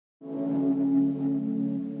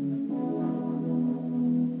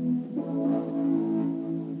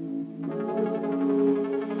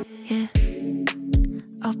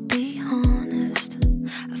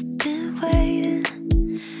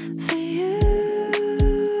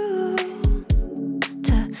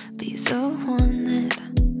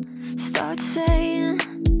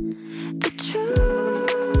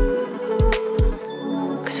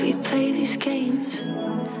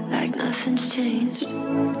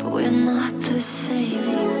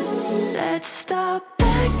Let's stop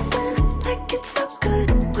acting like it's so good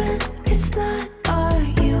when it's not. Are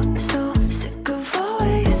you so sick of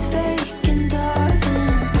always faking,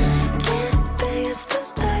 darling? Can't be as the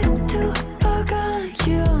light to forget.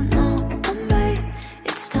 You know I'm right.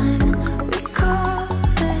 It's time we call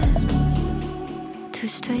it. 2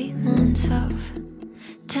 straight months of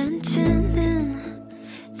tension in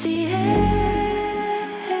the air,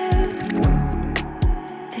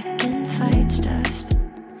 picking fights just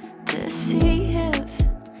to see if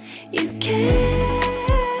you care.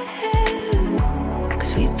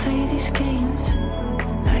 'Cause we play these games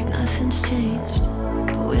like nothing's changed,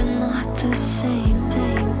 but we're not the same.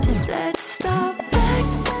 Let's stop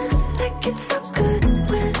acting like it's so good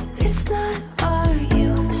when it's not. Are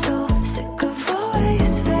you so sick of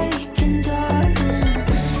always faking, darling?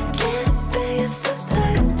 Can't be as the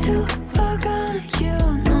light to forget. You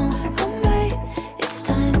know I'm right. It's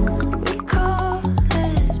time we call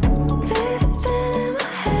it. Living in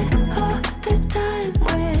my head all the time,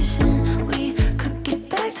 wishing we could get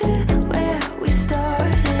back to where we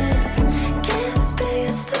started. Can't be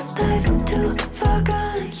as the light to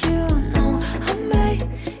forget. You know I'm right.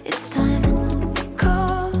 It's time we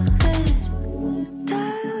call it.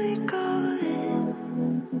 Time we call it.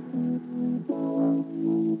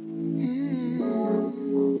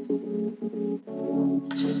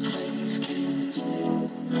 We play these games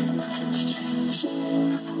like nothing's changed,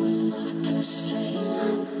 but we're not the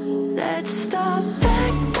same. Let's stop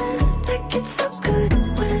acting like it's so good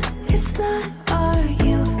when it's not. Are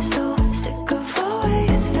you so sick of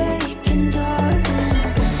always faking, darling?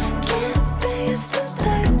 Can't be as the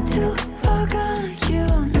light to forget. You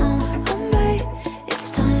know I'm right. It's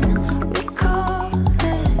time we call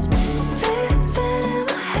it. Living in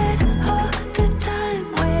my head all the time,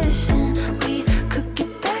 wishing we could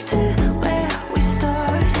get back to where we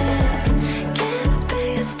started. Can't be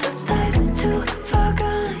as the light to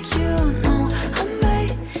forget. You know I'm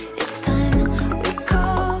right. It's time we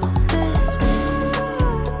call it.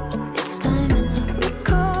 It's time we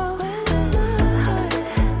call it. It's not hard.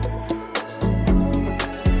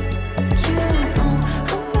 You know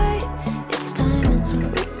I'm right. It's time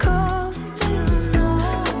we call it. You know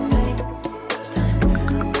I'm right. It's time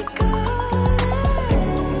we call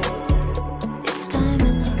it. It's time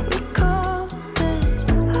we call it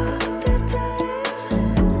all the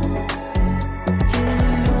time. You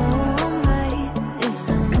know I'm right. It's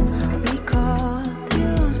time we call it.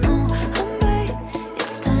 You know I'm right.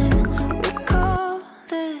 It's time we call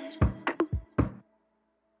it.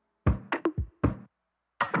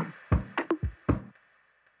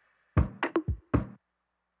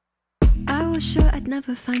 I was sure I'd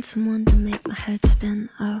never find someone to make my head spin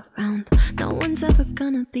around. No one's ever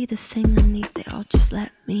gonna be the thing I need. They all just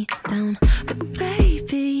let me down. But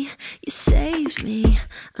baby, you saved me.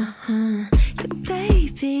 Yeah,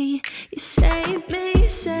 baby, you saved me, you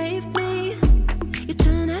saved me. You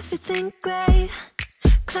turn everything grey,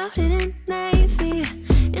 clouded in navy,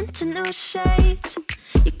 into new shades.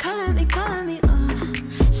 You color me,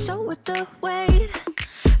 so worth the wait.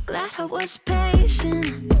 Glad I was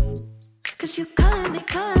patient, 'cause you color me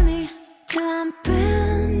till I'm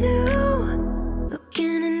brand new.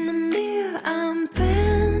 Looking in the mirror, I'm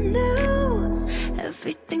brand new.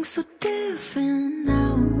 Everything's so different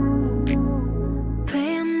now.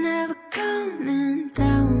 Pray I'm never coming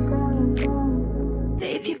down.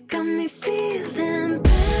 Babe, you got me feeling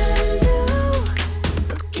brand new.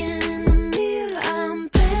 Looking in the mirror, I'm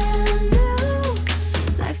brand new.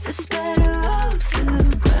 Life is better off the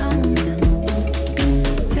ground.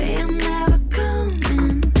 Pray I'm never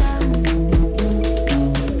coming down.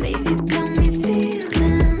 Babe, you got me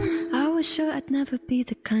feeling. I was sure I'd never be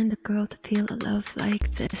the kind of girl to feel a love like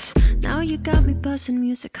this. Now you got me buzzing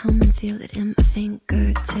music, humming, feel it in my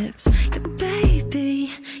fingertips. Yeah,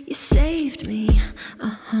 baby, you saved me.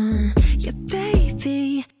 Yeah,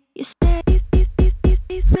 baby, you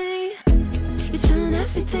saved me. You turn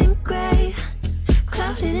everything grey,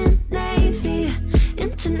 clouded in navy,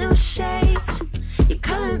 into new shades. You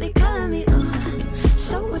color me,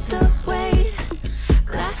 so worth the wait.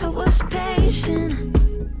 Glad I was patient,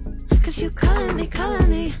 'cause you color me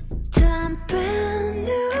till I'm brand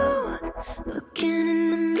new. Looking in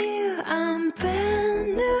the mirror, I'm brand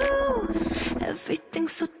new.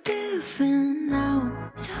 Everything's so different now,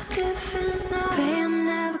 so different now. Pray I'm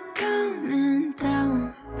never coming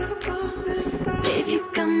down.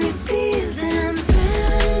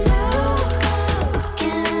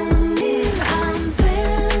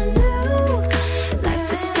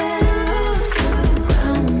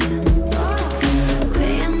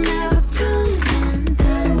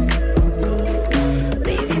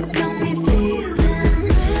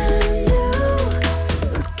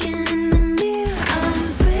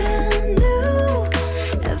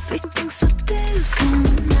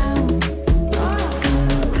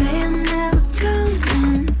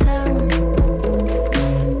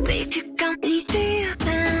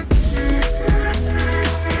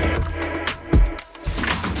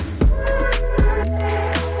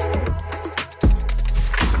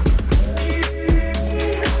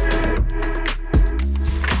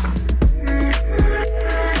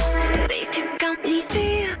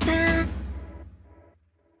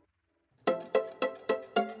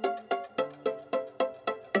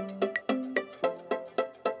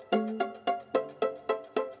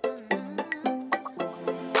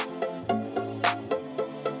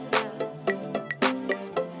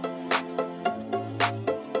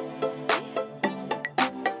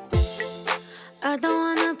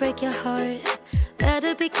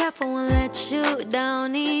 Better be careful and let you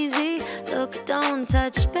down easy. Look, don't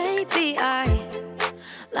touch, baby. I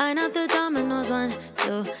line up the dominoes, 1,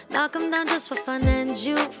 2. Knock them down just for fun and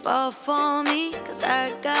you fall for me. Cause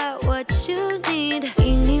I got what you need.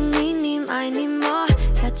 Eeny, meeny, miny, more.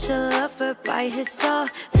 Catch a lover by his door.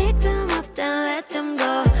 Pick them up, then let them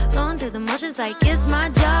go. Going through the motions like it's my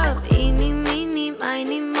job. Eeny, meeny,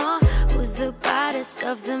 miny, more. Who's the baddest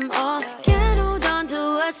of them all? Can't hold on to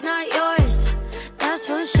what's not yours, that's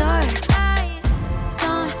for sure. I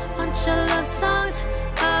don't want your love songs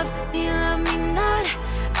of me, love me not.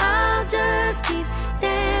 I'll just keep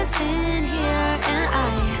dancing here. And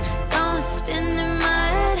I don't spin in my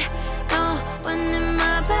head, no one in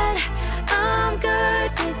my bed. I'm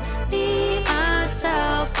good with me,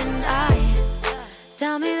 myself, and I.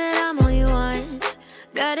 Tell me that I'm all you want.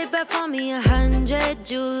 Got it back for me 100.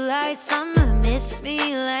 July, summer, miss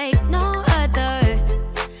me like no other.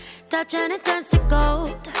 Touch and it turns to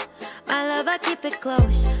gold. My love, I keep it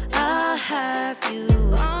close. I'll have you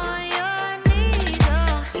on your knees.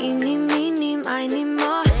 Oh. Eeny, meeny, miny,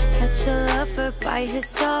 more. Catch a lover by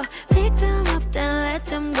his door. Pick them up, then let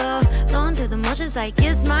them go. Going through the motions like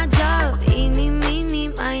it's my job. Eeny, meeny,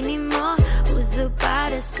 miny, more. Who's the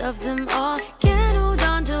baddest of them all? Can't hold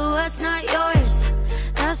on to what's not yours,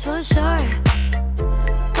 that's for sure.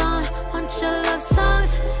 Don't want your love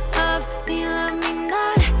songs of me, love me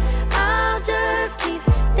not. I'll just keep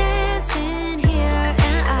dancing here.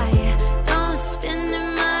 And I don't spin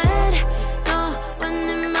in my head, no one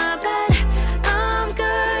in my bed. I'm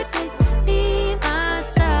good with me,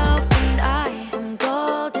 myself, and I am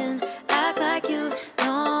golden. Act like you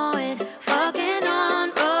know it. Walking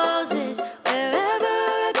on roses. Wherever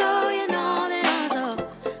I go, you know that I'm so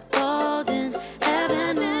golden.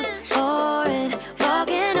 Heaven moves for it.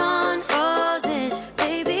 Walking on roses.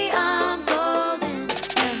 Baby, I'm golden.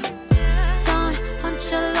 Yeah. Don't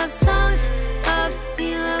want your love songs of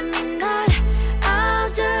me, love me not. I'll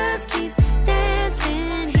just keep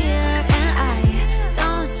dancing here. And I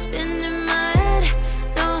don't spin in my head,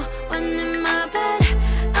 no one in my bed.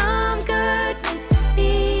 I'm good with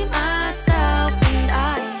me, myself, and I.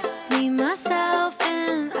 Me, myself,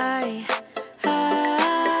 and I.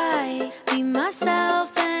 Me,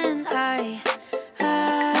 myself, and I.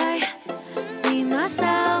 Me,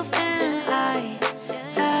 myself, and I.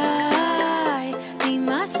 Me,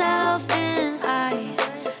 myself, and I.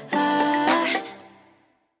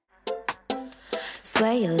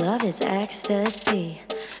 Swear your love is ecstasy.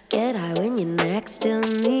 Get high when you're next to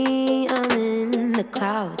me. I'm in the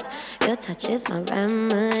clouds. Your touch is my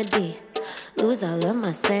remedy. Lose all of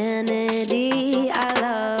my sanity. I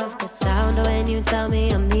love the sound when you tell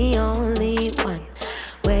me I'm the only one.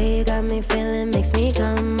 Way you got me feeling makes me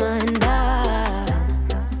come undone.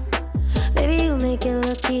 Baby, you make it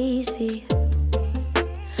look easy.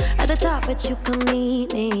 At the top, but you can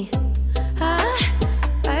meet me.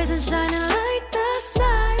 Rise and shine